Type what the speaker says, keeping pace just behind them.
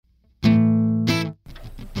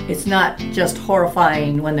It's not just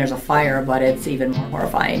horrifying when there's a fire, but it's even more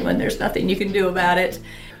horrifying when there's nothing you can do about it.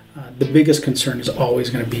 The biggest concern is always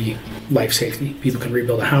going to be life safety. People can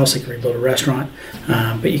rebuild a house, they can rebuild a restaurant,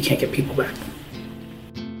 but you can't get people back.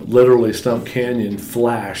 Literally, Stump Canyon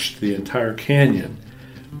flashed the entire canyon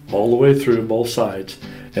all the way through both sides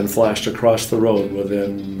and flashed across the road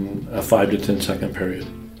within a 5 to 10 second period.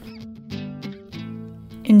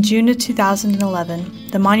 In June of 2011,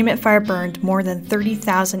 the Monument Fire burned more than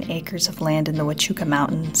 30,000 acres of land in the Huachuca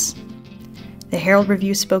Mountains. The Herald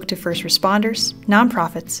Review spoke to first responders,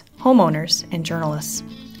 nonprofits, homeowners, and journalists,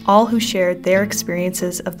 all who shared their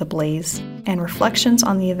experiences of the blaze and reflections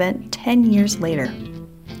on the event 10 years later.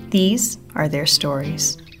 These are their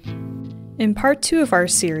stories. In part 2 of our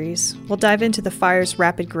series, we'll dive into the fire's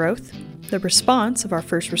rapid growth, the response of our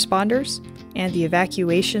first responders, and the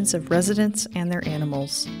evacuations of residents and their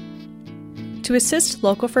animals. To assist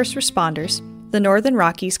local first responders, the Northern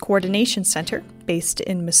Rockies Coordination Center, based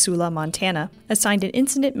in Missoula, Montana, assigned an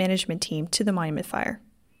incident management team to the Monument Fire.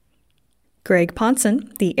 Greg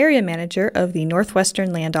Ponson, the area manager of the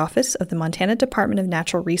Northwestern Land Office of the Montana Department of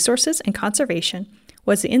Natural Resources and Conservation,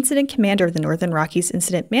 was the incident commander of the Northern Rockies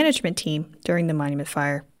Incident Management Team during the Monument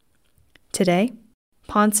Fire. Today,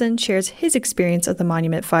 Ponson shares his experience of the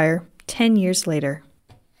Monument Fire 10 years later.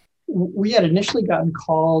 We had initially gotten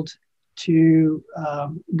called to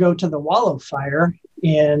go to the Wallow Fire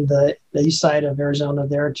in the east side of Arizona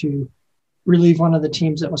there to relieve one of the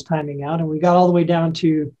teams that was timing out. And we got all the way down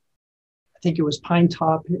to, I think it was Pine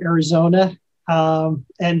Top, Arizona,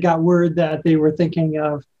 and got word that they were thinking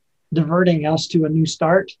of diverting us to a new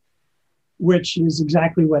start, which is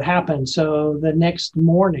exactly what happened. So the next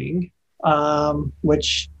morning,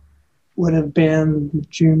 which would have been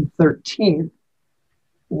June 13th,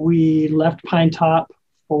 we left Pine Top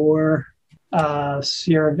for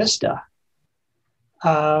Sierra Vista.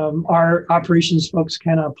 Our operations folks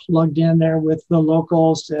kind of plugged in there with the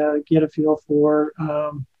locals to get a feel for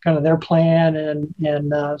kind of their plan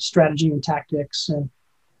and strategy and tactics. And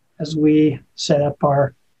as we set up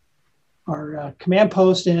our command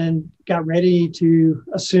post and got ready to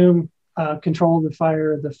assume control of the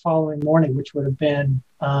fire the following morning, which would have been,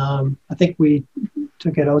 I think we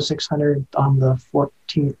took it 0600 on the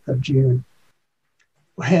 14th of June.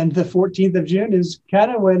 And the 14th of June is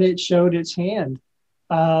kind of when it showed its hand.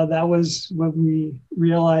 That was when we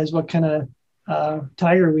realized what kind of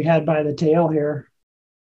tiger we had by the tail here.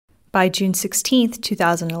 By June 16,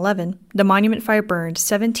 2011, the Monument Fire burned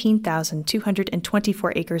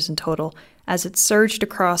 17,224 acres in total as it surged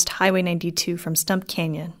across Highway 92 from Stump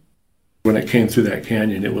Canyon. When it came through that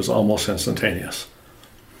canyon, it was almost instantaneous.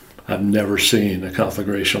 I've never seen a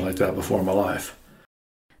conflagration like that before in my life.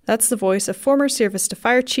 That's the voice of former Sierra Vista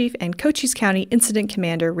Fire Chief and Cochise County Incident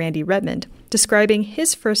Commander Randy Redmond, describing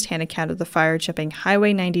his firsthand account of the fire jumping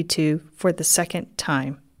Highway 92 for the second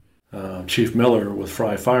time. Chief Miller with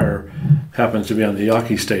Fry Fire happens to be on the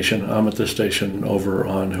Yaqui station. I'm at the station over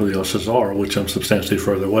on Julio Cesar, which I'm substantially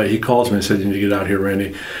further away. He calls me and says, "You need to get out here,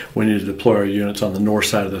 Randy. We need to deploy our units on the north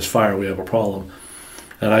side of this fire. We have a problem."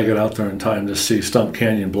 And I get out there in time to see Stump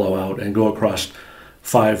Canyon blow out and go across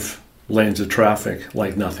 5 lanes of traffic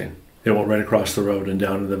like nothing. It went right across the road and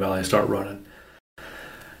down into the valley and start running.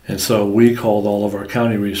 And so we called all of our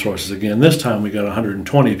county resources again. This time we got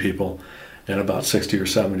 120 people and about 60 or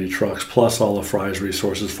 70 trucks, plus all of Fry's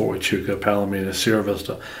resources, Fort Huachuca, Palomino, Sierra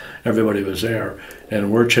Vista. Everybody was there.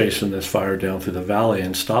 And we're chasing this fire down through the valley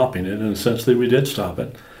and stopping it. And essentially we did stop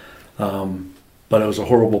it. But it was a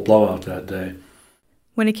horrible blowout that day.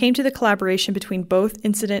 When it came to the collaboration between both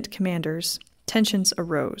incident commanders, tensions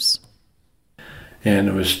arose. And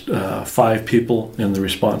it was 5 people in the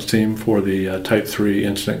response team for the Type 3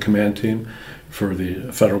 Incident Command Team for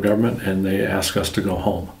the federal government, and they asked us to go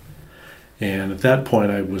home. And at that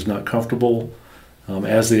point, I was not comfortable.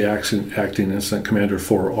 As the acting incident commander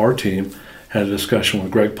for our team, had a discussion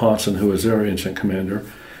with Greg Ponson, who was their incident commander,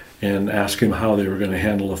 and asked him how they were going to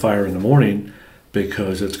handle the fire in the morning,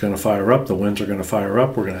 because it's going to fire up, the winds are going to fire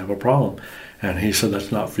up, we're going to have a problem. And he said,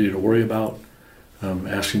 "That's not for you to worry about. I'm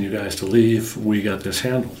asking you guys to leave. We got this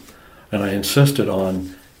handled." And I insisted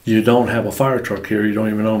on, you don't have a fire truck here, you don't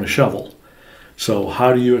even own a shovel. So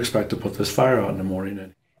how do you expect to put this fire out in the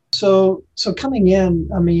morning? So coming in,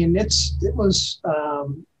 I mean, it was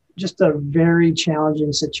just a very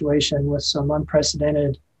challenging situation with some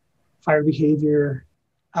unprecedented fire behavior.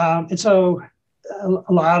 And so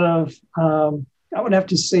a lot of, I would have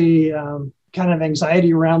to say, kind of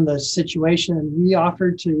anxiety around the situation. We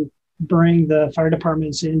offered to bring the fire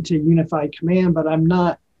departments into unified command, but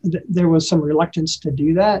there was some reluctance to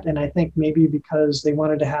do that. And I think maybe because they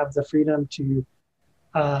wanted to have the freedom to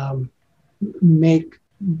make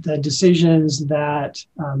the decisions that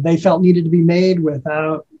they felt needed to be made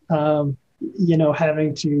without,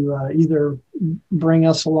 having to either bring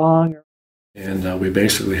us along. And we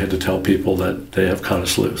basically had to tell people that they have cut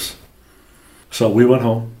us loose. So we went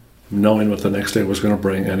home knowing what the next day was going to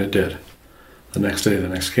bring, and it did. The next day, the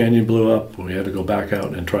next canyon blew up. We had to go back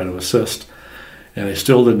out and try to assist. And they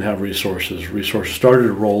still didn't have resources. Resources started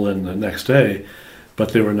to roll in the next day,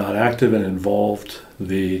 but they were not active and involved.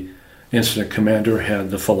 The incident commander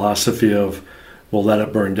had the philosophy of, we'll let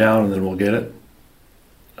it burn down and then we'll get it.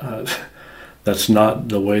 That's not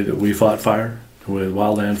the way that we fought fire. With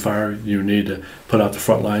wildland fire, you need to put out the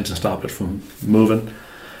front lines and stop it from moving.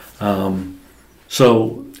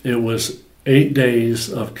 So it was 8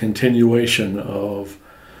 days of continuation of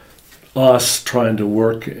us trying to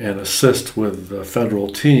work and assist with the federal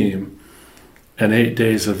team, and 8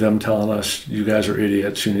 days of them telling us, you guys are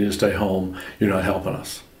idiots, you need to stay home, you're not helping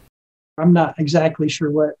us. I'm not exactly sure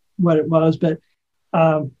what it was, but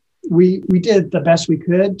we did the best we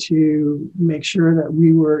could to make sure that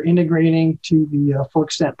we were integrating to the full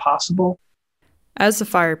extent possible. As the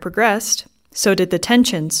fire progressed, so did the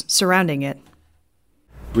tensions surrounding it.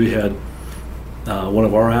 We had one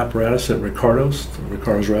of our apparatus at Ricardo's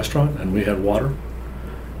restaurant, and we had water.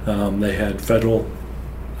 They had federal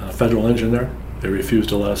engine there. They refused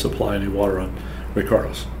to let us supply any water on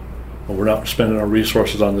Ricardo's. Well, we're not spending our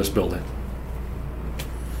resources on this building.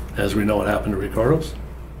 As we know what happened to Ricardo's.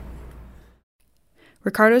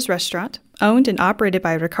 Ricardo's restaurant, owned and operated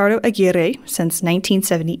by Ricardo Aguirre since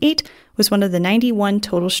 1978, was one of the 91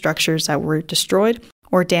 total structures that were destroyed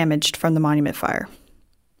or damaged from the Monument Fire.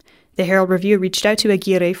 The Herald Review reached out to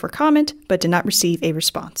Aguirre for comment, but did not receive a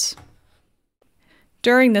response.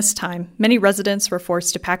 During this time, many residents were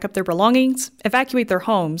forced to pack up their belongings, evacuate their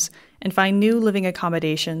homes, and find new living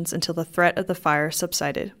accommodations until the threat of the fire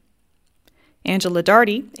subsided. Angela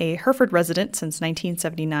Darty, a Hereford resident since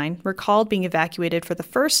 1979, recalled being evacuated for the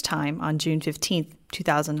first time on June 15,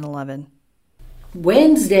 2011.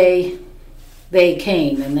 Wednesday, they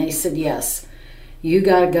came and they said, yes, you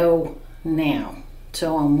got to go now.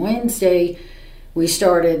 So on Wednesday, we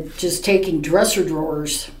started just taking dresser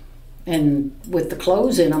drawers, and with the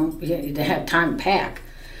clothes in them, you had to have time to pack.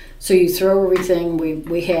 So you throw everything.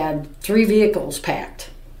 We had 3 vehicles packed.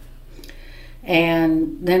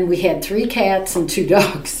 And then we had 3 cats and 2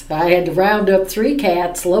 dogs. I had to round up 3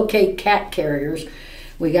 cats, locate cat carriers.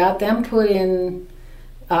 We got them put in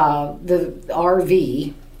the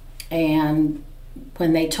RV, and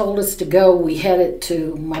when they told us to go, we headed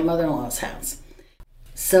to my mother-in-law's house.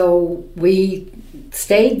 So we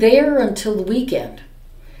stayed there until the weekend.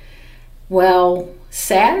 Well,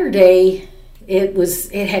 Saturday, it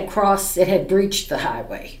had breached the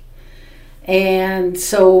highway. And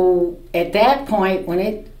so at that point,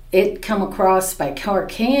 when it come across by Car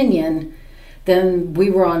Canyon, then we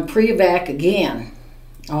were on pre-evac again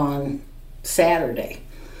on Saturday.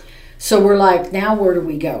 So we're like, now where do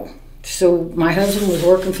we go? So my husband was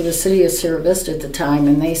working for the city of Sierra Vista at the time,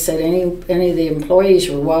 and they said any of the employees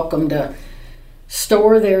were welcome to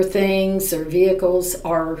store their things, their vehicles,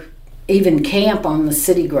 or even camp on the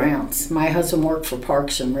city grounds. My husband worked for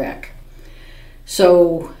Parks and Rec.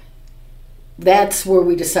 So that's where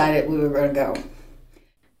we decided we were going to go.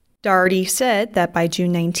 Darty said that by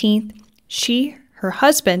June 19th, she, her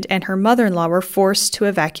husband, and her mother-in-law were forced to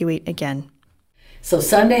evacuate again. So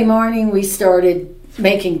Sunday morning, we started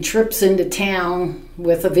making trips into town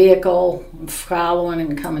with a vehicle, following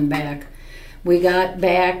and coming back. We got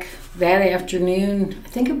back that afternoon. I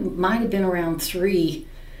think it might have been around 3.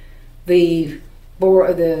 The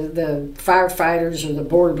firefighters or the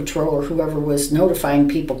border patrol or whoever was notifying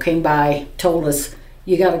people came by, told us,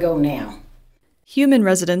 you got to go now. Human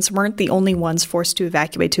residents weren't the only ones forced to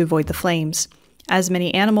evacuate to avoid the flames, as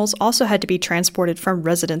many animals also had to be transported from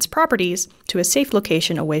residents' properties to a safe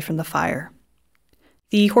location away from the fire.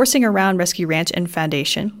 The Horsing Around Rescue Ranch and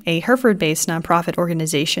Foundation, a Hereford-based nonprofit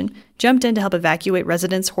organization, jumped in to help evacuate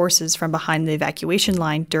residents' horses from behind the evacuation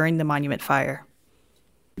line during the Monument Fire.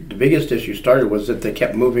 The biggest issue started was that they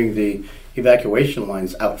kept moving the evacuation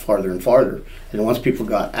lines out farther and farther. And once people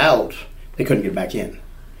got out, they couldn't get back in.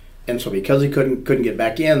 And so because they couldn't get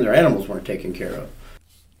back in, their animals weren't taken care of.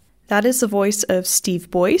 That is the voice of Steve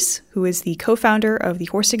Boyce, who is the co-founder of the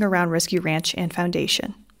Horsing Around Rescue Ranch and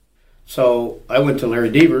Foundation. So I went to Larry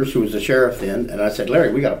Devers, who was the sheriff then, and I said,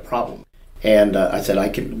 Larry, we got a problem. And I said,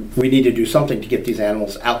 we need to do something to get these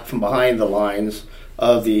animals out from behind the lines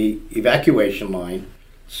of the evacuation line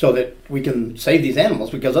so that we can save these animals,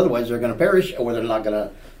 because otherwise they're going to perish or they're not going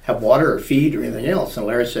to have water or feed or anything else. And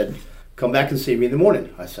Larry said, come back and see me in the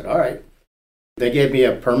morning. I said, all right. They gave me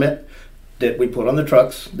a permit that we put on the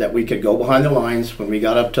trucks that we could go behind the lines. When we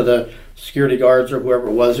got up to the security guards or whoever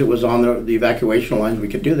it was on the evacuation lines, we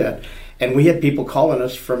could do that. And we had people calling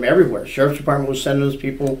us from everywhere. Sheriff's Department was sending us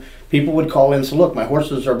people. People would call in and say, look, my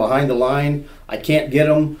horses are behind the line. I can't get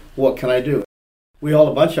them. What can I do? We hauled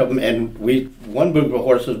a bunch of them, and one group of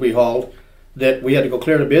horses we hauled that we had to go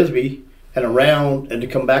clear to Bisbee and around, and to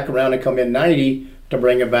come back around and come in 90 to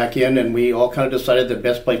bring it back in. And we all kind of decided the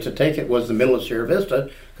best place to take it was the middle of Sierra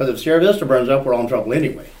Vista, because if Sierra Vista burns up, we're all in trouble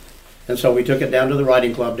anyway. And so we took it down to the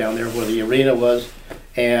riding club down there where the arena was,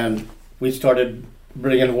 and we started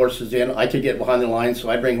bringing horses in. I could get behind the line, so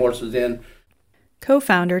I bring horses in.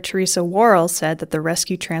 Co-founder Teresa Worrell said that the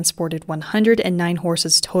rescue transported 109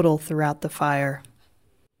 horses total throughout the fire.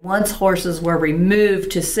 Once horses were removed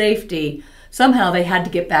to safety, somehow they had to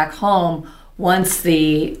get back home once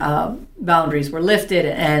the boundaries were lifted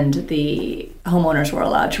and the homeowners were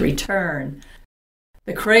allowed to return.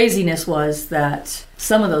 The craziness was that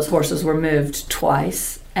some of those horses were moved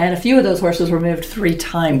twice, and a few of those horses were moved 3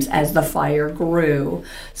 times as the fire grew.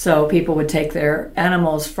 So people would take their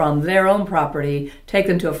animals from their own property, take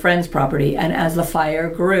them to a friend's property, and as the fire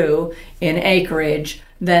grew in acreage,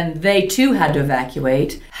 then they too had to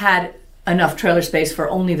evacuate, had enough trailer space for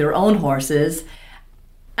only their own horses,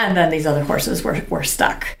 and then these other horses were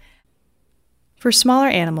stuck. For smaller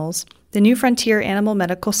animals, the New Frontier Animal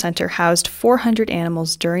Medical Center housed 400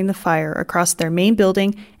 animals during the fire across their main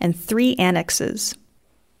building and 3 annexes.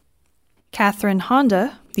 Catherine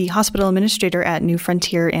Honda, the hospital administrator at New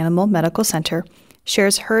Frontier Animal Medical Center,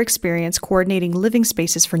 shares her experience coordinating living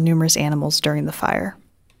spaces for numerous animals during the fire.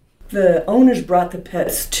 The owners brought the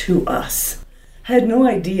pets to us. I had no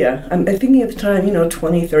idea. I'm thinking at the time,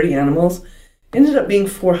 20, 30 animals. Ended up being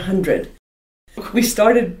 400. We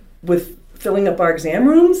started with filling up our exam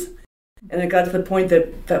rooms, and it got to the point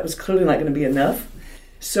that that was clearly not going to be enough.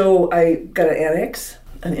 So I got an annex,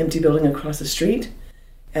 an empty building across the street,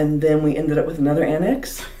 and then we ended up with another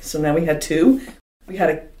annex. So now we had 2. We had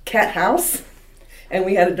a cat house, and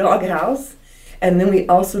we had a dog house, and then we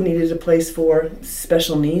also needed a place for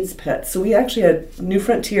special needs pets. So we actually had New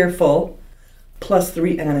Frontier full, plus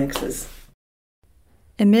 3 annexes.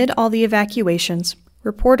 Amid all the evacuations,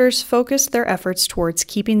 reporters focused their efforts towards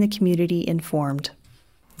keeping the community informed.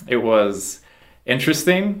 It was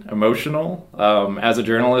interesting, emotional. As a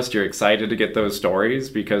journalist, you're excited to get those stories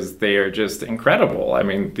because they are just incredible. I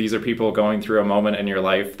mean, these are people going through a moment in your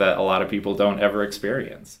life that a lot of people don't ever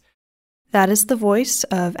experience. That is the voice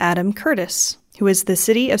of Adam Curtis, who is the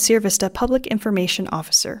City of Sierra Vista Public Information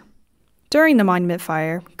Officer. During the monument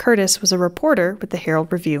fire, Curtis was a reporter with the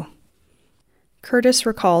Herald Review. Curtis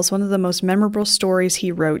recalls one of the most memorable stories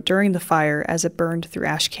he wrote during the fire as it burned through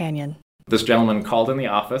Ash Canyon. This gentleman called in the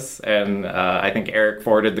office, and I think Eric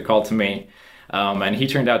forwarded the call to me, and he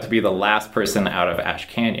turned out to be the last person out of Ash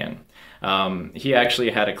Canyon. He actually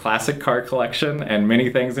had a classic car collection and many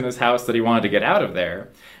things in his house that he wanted to get out of there,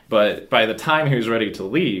 but by the time he was ready to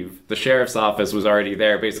leave, the sheriff's office was already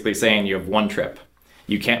there basically saying you have 1 trip.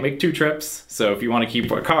 You can't make 2 trips, so if you want to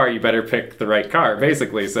keep a car, you better pick the right car,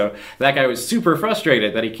 basically. So that guy was super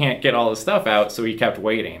frustrated that he can't get all his stuff out, so he kept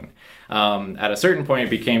waiting. At a certain point, it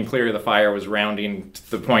became clear the fire was rounding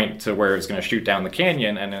to the point to where it was going to shoot down the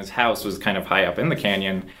canyon, and his house was kind of high up in the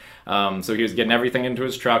canyon. So he was getting everything into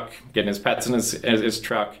his truck, getting his pets in his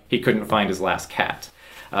truck. He couldn't find his last cat.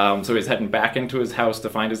 So he was heading back into his house to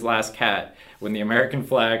find his last cat when the American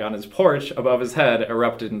flag on his porch above his head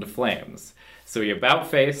erupted into flames. So he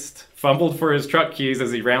about-faced, fumbled for his truck keys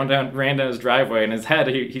as he ran down his driveway. In his head,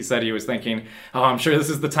 he said he was thinking, oh, I'm sure this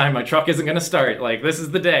is the time my truck isn't going to start. Like, this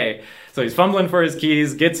is the day. So he's fumbling for his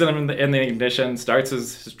keys, gets them in the ignition, starts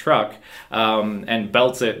his truck, and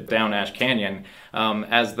belts it down Ash Canyon.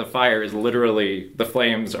 As the fire is literally, the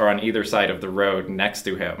flames are on either side of the road next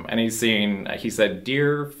to him. And he's seeing, he said,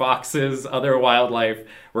 deer, foxes, other wildlife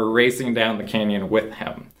were racing down the canyon with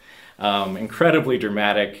him. Incredibly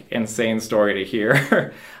dramatic, insane story to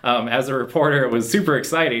hear. As a reporter, it was super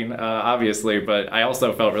exciting, obviously, but I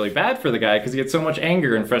also felt really bad for the guy because he had so much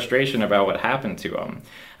anger and frustration about what happened to him.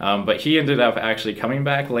 But he ended up actually coming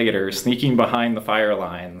back later, sneaking behind the fire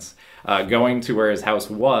lines, going to where his house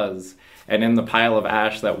was, and in the pile of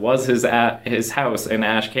ash that was his house in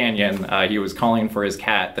Ash Canyon, he was calling for his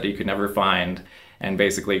cat that he could never find, and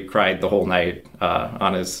basically cried the whole night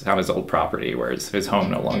on his old property where his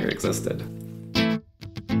home no longer existed.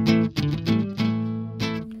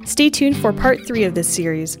 Stay tuned for part 3 of this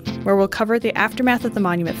series, where we'll cover the aftermath of the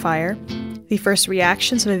monument fire, the first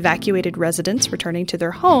reactions of evacuated residents returning to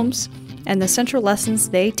their homes, and the central lessons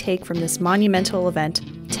they take from this monumental event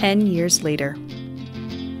 10 years later.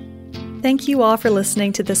 Thank you all for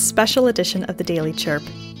listening to this special edition of the Daily Chirp.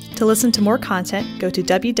 To listen to more content, go to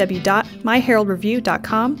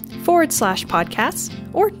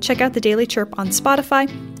www.myheraldreview.com/podcasts or check out the Daily Chirp on Spotify,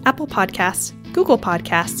 Apple Podcasts, Google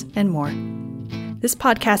Podcasts, and more. This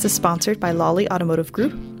podcast is sponsored by Lawley Automotive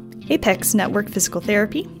Group, Apex Network Physical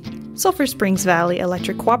Therapy, Sulphur Springs Valley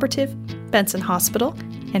Electric Cooperative, Benson Hospital,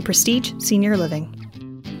 and Prestige Senior Living.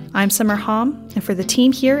 I'm Summer Hom, and for the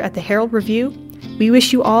team here at the Herald Review, we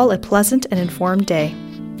wish you all a pleasant and informed day.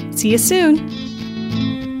 See you soon!